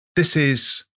This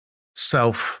is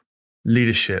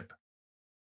self-leadership.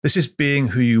 This is being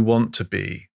who you want to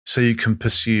be so you can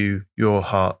pursue your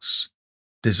heart's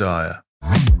desire.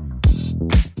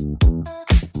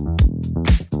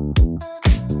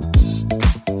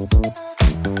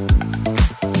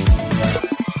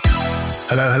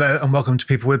 Hello, and welcome to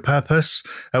People with Purpose.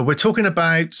 We're talking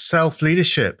about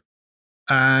self-leadership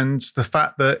and the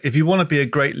fact that if you want to be a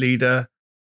great leader,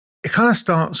 it kind of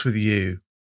starts with you.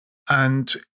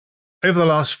 And over the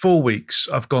last 4 weeks,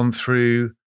 I've gone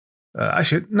through,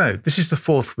 this is the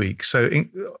fourth week. So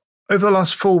over the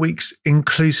last 4 weeks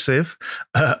inclusive,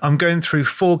 I'm going through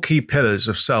 4 key pillars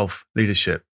of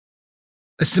self-leadership.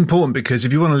 This is important because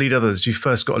if you want to lead others, you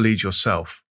first got to lead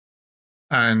yourself.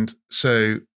 And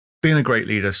so being a great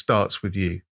leader starts with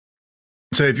you.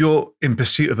 So if you're in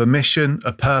pursuit of a mission,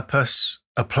 a purpose,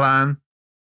 a plan,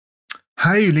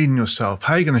 how are you leading yourself?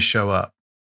 How are you going to show up?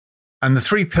 And the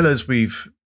 3 pillars we've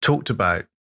talked about,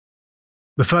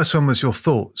 the first one was your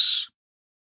thoughts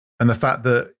and the fact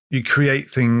that you create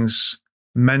things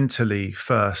mentally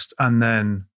first and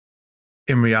then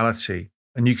in reality,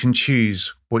 and you can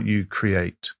choose what you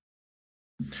create.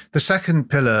 The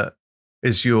second pillar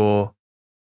is your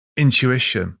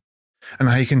intuition and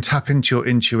how you can tap into your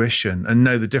intuition and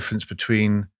know the difference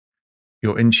between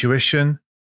your intuition,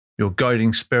 your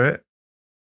guiding spirit,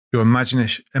 your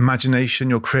imagination,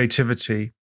 your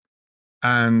creativity,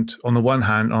 and on the one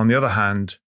hand, on the other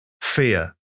hand,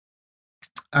 fear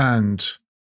and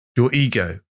your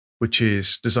ego, which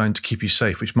is designed to keep you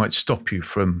safe, which might stop you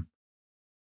from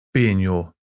being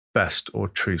your best or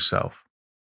true self.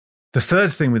 The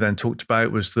third thing we then talked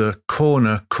about was the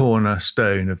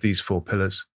cornerstone of these 4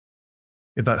 pillars,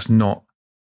 if that's not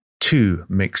too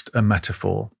mixed a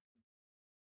metaphor,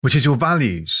 which is your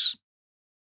values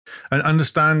and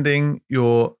understanding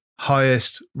your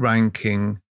highest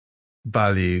ranking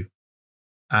value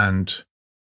and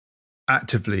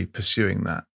actively pursuing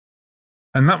that.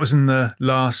 And that was in the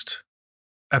last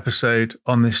episode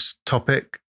on this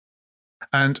topic.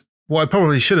 And what I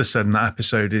probably should have said in that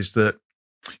episode is that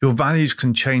your values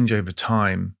can change over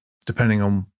time, depending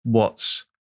on what's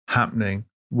happening,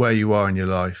 where you are in your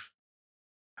life.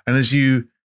 And as you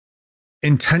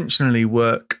intentionally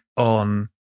work on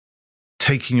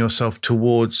taking yourself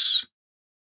towards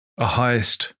a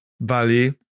highest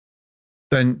value,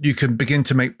 then you can begin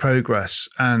to make progress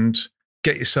and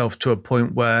get yourself to a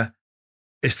point where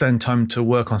it's then time to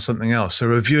work on something else. So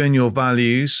reviewing your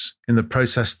values in the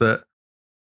process that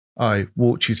I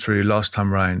walked you through last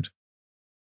time round,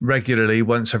 regularly,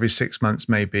 once every 6 months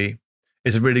maybe,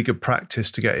 is a really good practice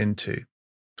to get into.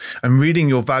 And reading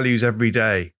your values every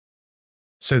day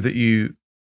so that you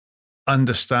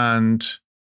understand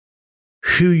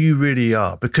who you really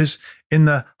are. Because in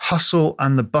the hustle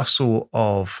and the bustle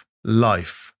of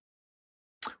life,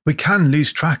 we can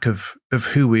lose track of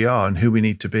who we are and who we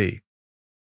need to be.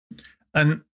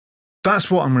 And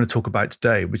that's what I'm going to talk about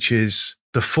today, which is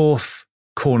the 4th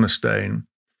cornerstone,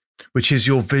 which is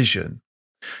your vision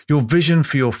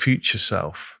for your future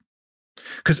self.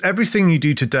 Because everything you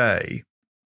do today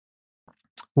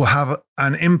will have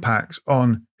an impact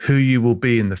on who you will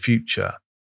be in the future.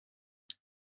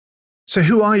 So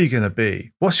who are you going to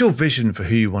be? What's your vision for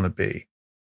who you want to be?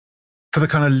 For the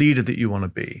kind of leader that you want to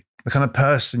be, the kind of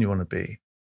person you want to be,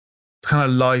 the kind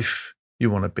of life you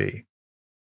want to be.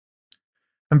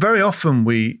 And very often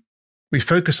we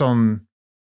focus on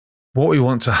what we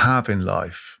want to have in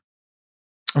life.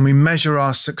 And we measure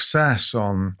our success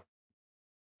on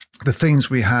the things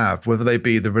we have, whether they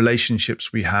be the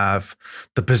relationships we have,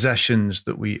 the possessions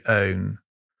that we own,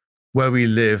 where we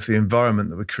live, the environment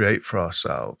that we create for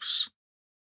ourselves,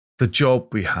 the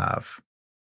job we have,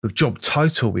 the job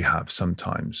title we have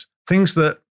sometimes. Things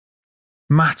that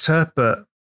matter, but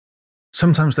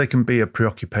sometimes they can be a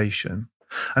preoccupation.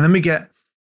 And then we get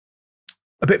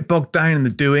a bit bogged down in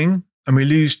the doing and we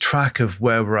lose track of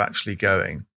where we're actually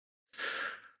going.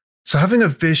 So having a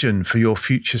vision for your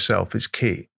future self is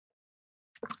key.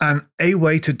 And a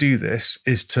way to do this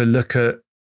is to look at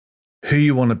who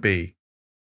you want to be,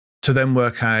 to then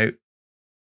work out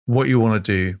what you want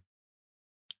to do,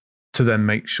 to then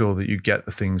make sure that you get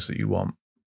the things that you want.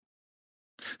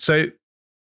 So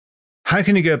how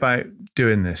can you go about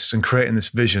doing this and creating this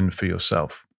vision for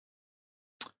yourself?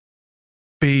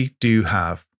 Be, do,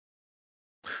 have.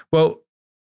 Well,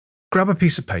 grab a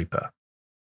piece of paper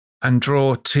and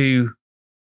draw 2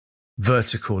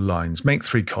 vertical lines. Make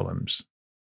 3 columns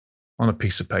on a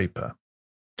piece of paper.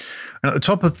 And at the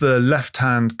top of the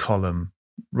left-hand column,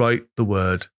 write the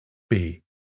word be.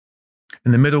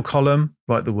 In the middle column,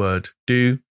 write the word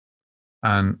do.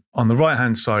 And on the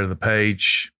right-hand side of the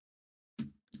page,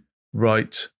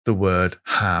 write the word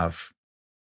have.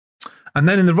 And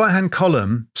then in the right-hand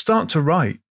column, start to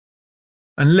write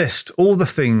and list all the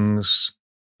things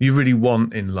you really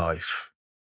want in life.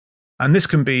 And this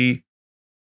can be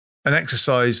an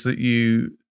exercise that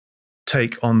you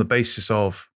take on the basis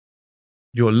of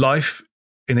your life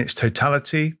in its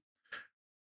totality,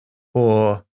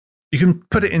 or you can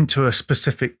put it into a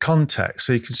specific context.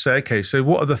 So you can say, okay, so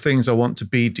what are the things I want to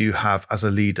be, do you have as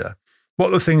a leader? What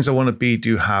are the things I want to be, do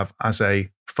you have as a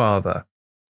father?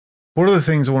 What are the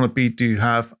things I want to be, do you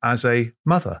have as a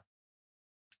mother?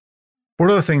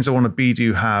 What are the things I want to be, do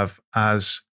you have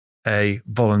as a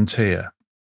volunteer,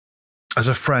 as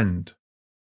a friend?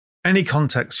 Any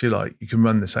context you like, you can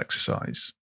run this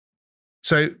exercise.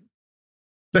 So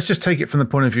let's just take it from the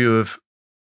point of view of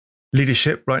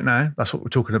leadership right now. That's what we're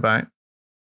talking about.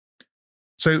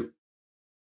 So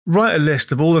write a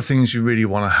list of all the things you really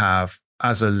want to have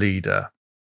as a leader.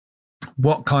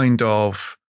 What kind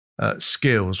of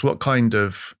skills, what kind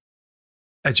of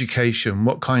education,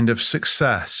 what kind of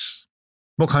success,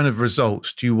 what kind of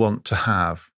results do you want to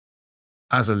have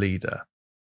as a leader?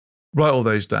 Write all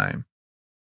those down.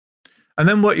 And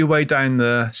then work your way down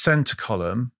the center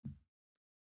column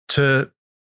to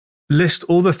list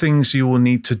all the things you will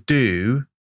need to do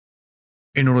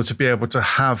in order to be able to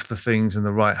have the things in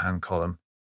the right-hand column.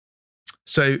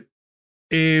 So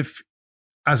if,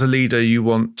 as a leader, you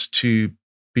want to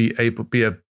be able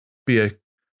to be a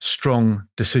strong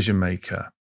decision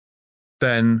maker,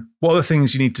 then what are the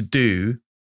things you need to do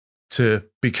to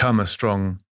become a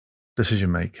strong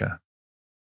decision maker?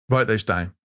 Write those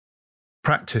down.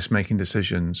 Practice making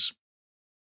decisions.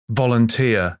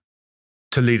 Volunteer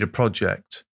to lead a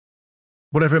project,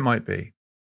 whatever it might be.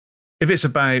 If it's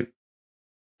about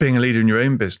being a leader in your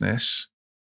own business,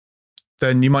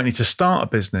 then you might need to start a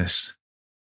business.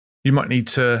 You might need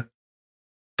to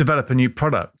develop a new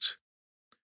product.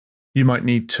 You might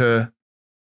need to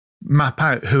map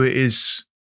out who it is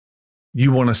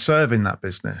you want to serve in that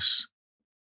business.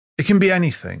 It can be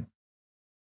anything.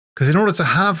 Because in order to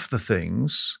have the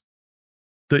things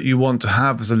that you want to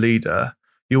have as a leader,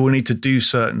 you will need to do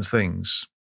certain things.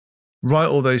 Write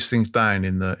all those things down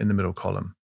in the middle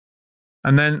column.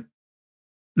 And then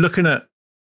looking at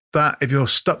that, if you're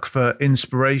stuck for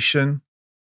inspiration,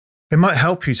 it might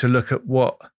help you to look at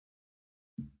what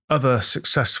other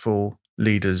successful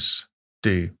leaders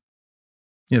do.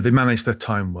 You know, they manage their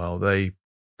time well. They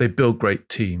build great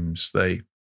teams. They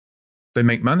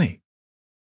make money.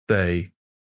 They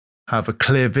have a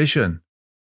clear vision,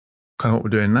 kind of what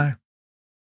we're doing now.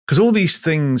 Because all these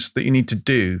things that you need to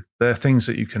do, they're things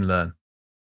that you can learn.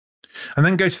 And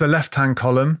then go to the left-hand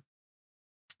column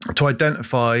to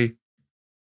identify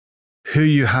who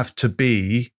you have to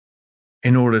be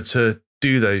in order to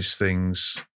do those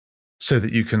things so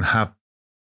that you can have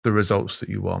the results that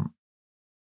you want.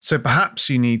 So perhaps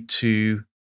you need to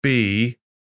be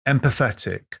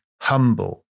empathetic,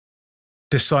 humble,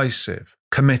 decisive,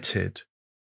 committed,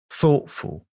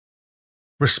 thoughtful,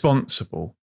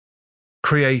 responsible,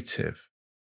 creative.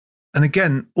 And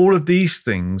again, all of these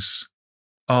things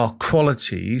are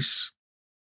qualities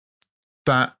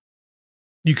that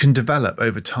you can develop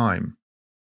over time.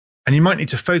 And you might need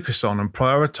to focus on and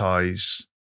prioritize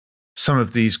some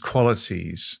of these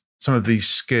qualities, some of these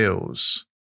skills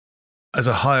as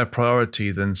a higher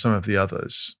priority than some of the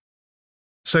others.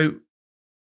 So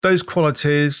those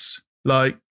qualities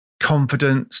like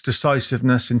confidence,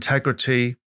 decisiveness,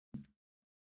 integrity,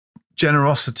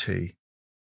 generosity,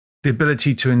 the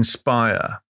ability to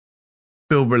inspire,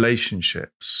 build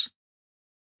relationships.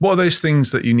 What are those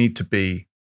things that you need to be?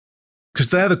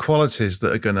 Because they're the qualities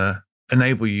that are going to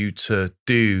enable you to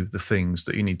do the things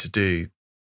that you need to do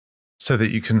so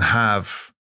that you can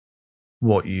have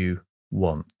what you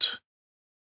want.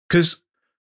 Because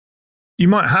you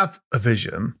might have a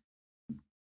vision,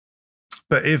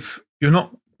 but if you're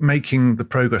not making the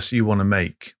progress you want to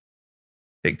make,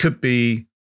 it could be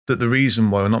that the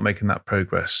reason why you're not making that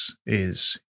progress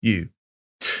is you.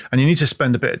 And you need to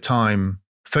spend a bit of time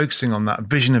focusing on that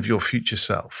vision of your future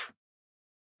self.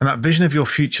 And that vision of your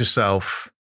future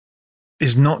self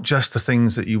is not just the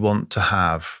things that you want to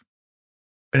have.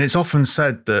 And it's often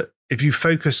said that if you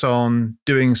focus on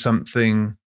doing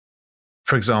something,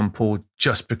 for example,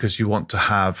 just because you want to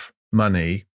have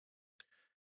money,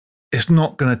 it's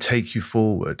not going to take you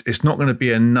forward. It's not going to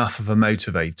be enough of a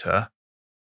motivator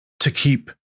to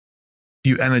keep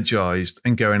you energized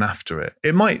and going after it.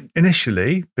 It might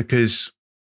initially, because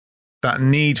that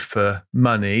need for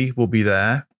money will be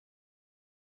there.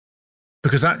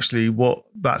 Because actually what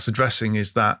that's addressing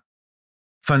is that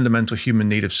fundamental human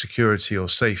need of security or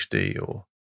safety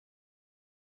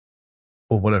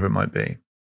or whatever it might be.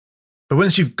 But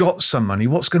once you've got some money,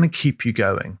 what's going to keep you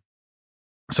going?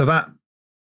 So that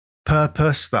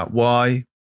purpose, that why,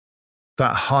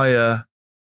 that higher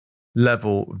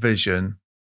level vision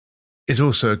is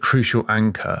also a crucial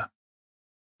anchor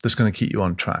that's going to keep you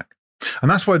on track. And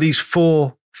that's why these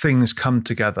four things come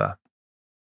together.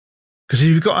 Because if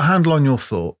you've got a handle on your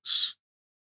thoughts,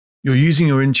 you're using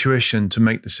your intuition to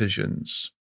make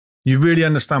decisions, you really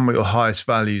understand what your highest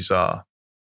values are,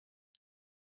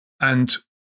 and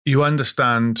you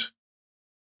understand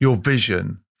your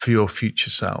vision for your future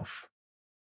self,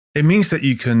 it means that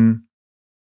you can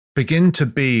begin to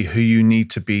be who you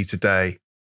need to be today.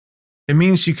 It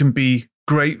means you can be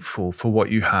grateful for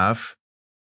what you have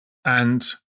and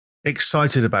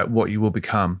excited about what you will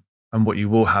become and what you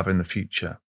will have in the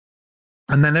future.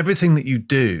 And then everything that you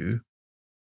do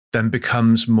then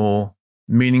becomes more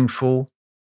meaningful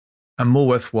and more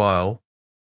worthwhile,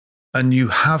 and you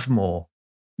have more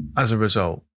as a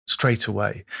result straight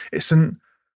away. It's an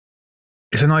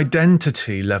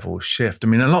identity level shift. I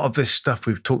mean, a lot of this stuff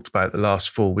we've talked about the last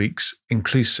 4 weeks,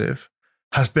 inclusive,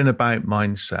 has been about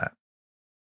mindset.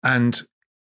 And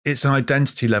it's an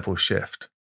identity level shift.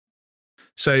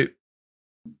 So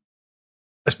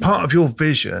as part of your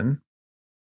vision,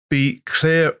 be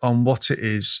clear on what it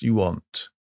is you want,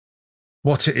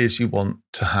 what it is you want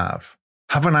to have.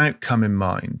 Have an outcome in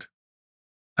mind.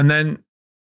 And then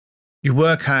you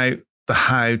work out the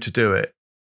how to do it.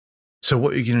 So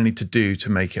what you're going to need to do to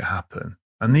make it happen.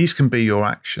 And these can be your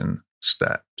action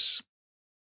steps.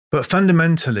 But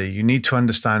fundamentally, you need to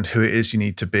understand who it is you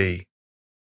need to be.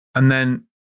 And then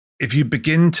if you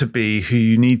begin to be who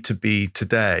you need to be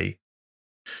today,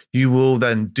 you will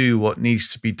then do what needs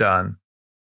to be done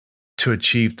to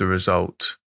achieve the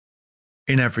result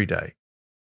in every day.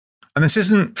 And this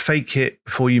isn't fake it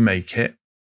before you make it.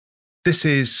 This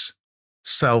is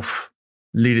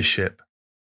self-leadership.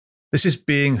 This is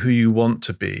being who you want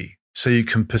to be so you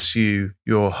can pursue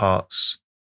your heart's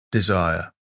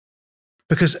desire.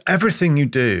 Because everything you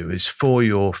do is for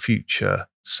your future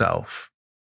self.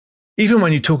 Even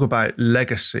when you talk about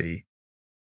legacy,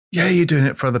 yeah, you're doing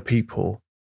it for other people.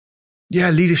 Yeah,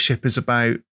 leadership is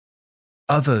about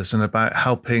others and about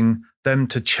helping them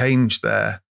to change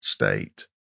their state,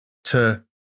 to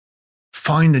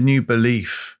find a new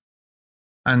belief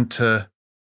and to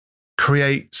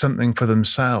create something for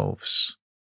themselves.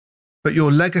 But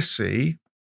your legacy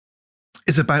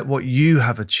is about what you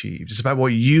have achieved. It's about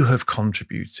what you have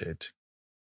contributed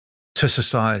to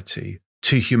society,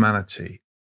 to humanity.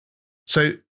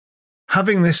 So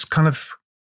having this kind of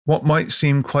what might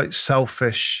seem quite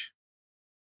selfish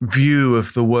view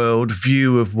of the world,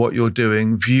 view of what you're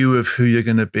doing, view of who you're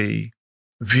going to be,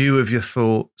 view of your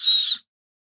thoughts,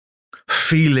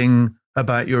 feeling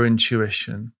about your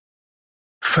intuition,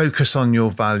 focus on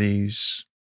your values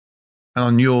and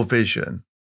on your vision.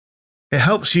 It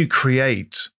helps you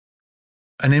create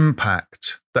an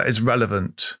impact that is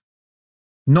relevant,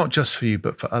 not just for you,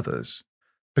 but for others.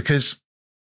 Because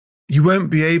you won't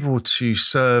be able to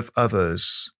serve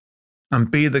others and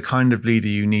be the kind of leader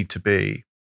you need to be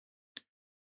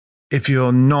if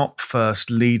you're not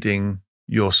first leading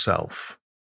yourself.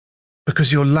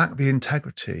 Because you'll lack the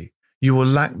integrity, you will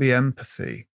lack the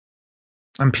empathy,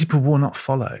 and people will not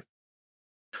follow.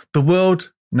 The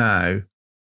world now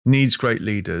needs great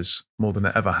leaders more than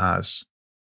it ever has.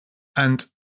 And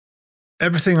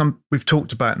everything we've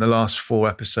talked about in the last 4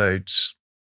 episodes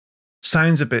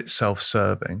sounds a bit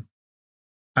self-serving.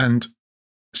 And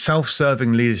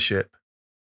self-serving leadership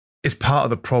is part of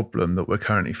the problem that we're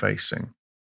currently facing.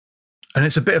 And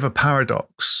it's a bit of a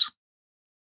paradox,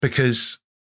 because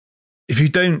if you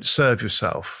don't serve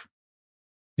yourself,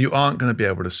 you aren't going to be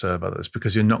able to serve others,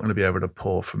 because you're not going to be able to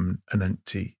pour from an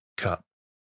empty cup.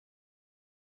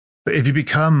 But if you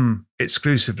become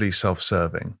exclusively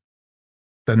self-serving,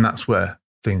 then that's where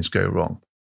things go wrong.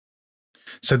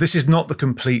 So this is not the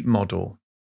complete model.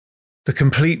 The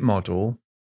complete model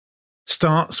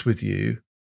starts with you.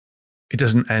 It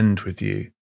doesn't end with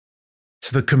you.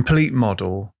 So the complete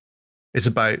model is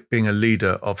about being a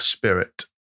leader of spirit,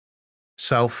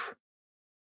 self,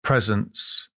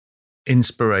 presence,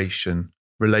 inspiration,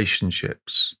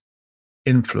 relationships,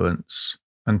 influence,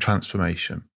 and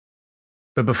transformation.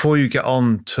 But before you get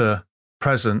on to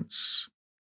presence,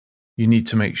 you need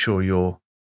to make sure you're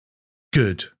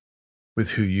good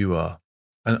with who you are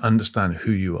and understand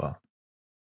who you are.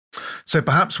 So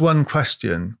perhaps one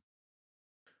question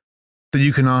that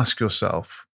you can ask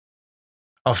yourself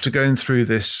after going through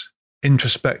this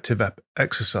introspective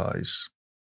exercise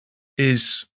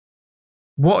is,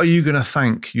 what are you going to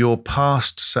thank your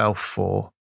past self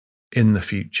for in the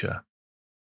future?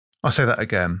 I'll say that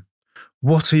again.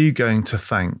 What are you going to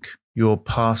thank your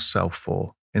past self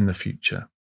for in the future?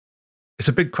 It's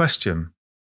a big question.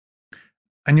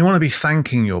 And you want to be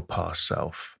thanking your past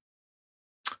self,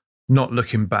 not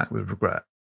looking back with regret.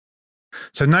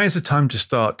 So now is the time to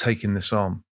start taking this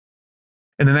on.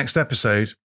 In the next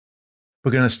episode,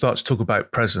 we're going to start to talk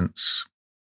about presence.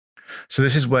 So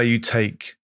this is where you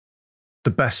take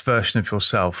the best version of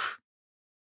yourself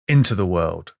into the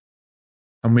world.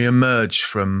 And we emerge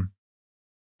from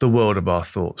the world of our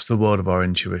thoughts, the world of our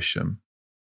intuition,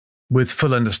 with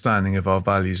full understanding of our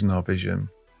values and our vision.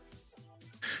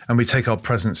 And we take our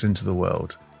presence into the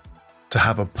world to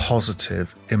have a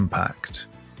positive impact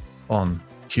on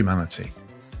humanity.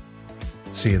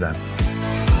 See you then.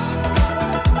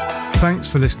 Thanks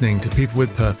for listening to People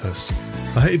with Purpose.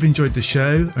 I hope you've enjoyed the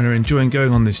show and are enjoying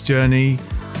going on this journey.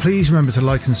 Please remember to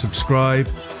like and subscribe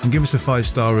and give us a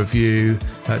 5-star review.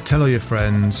 Tell all your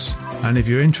friends. And if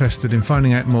you're interested in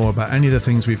finding out more about any of the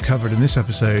things we've covered in this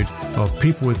episode of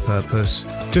People with Purpose,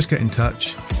 just get in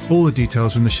touch. All the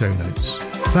details are in the show notes.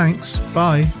 Thanks.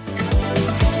 Bye.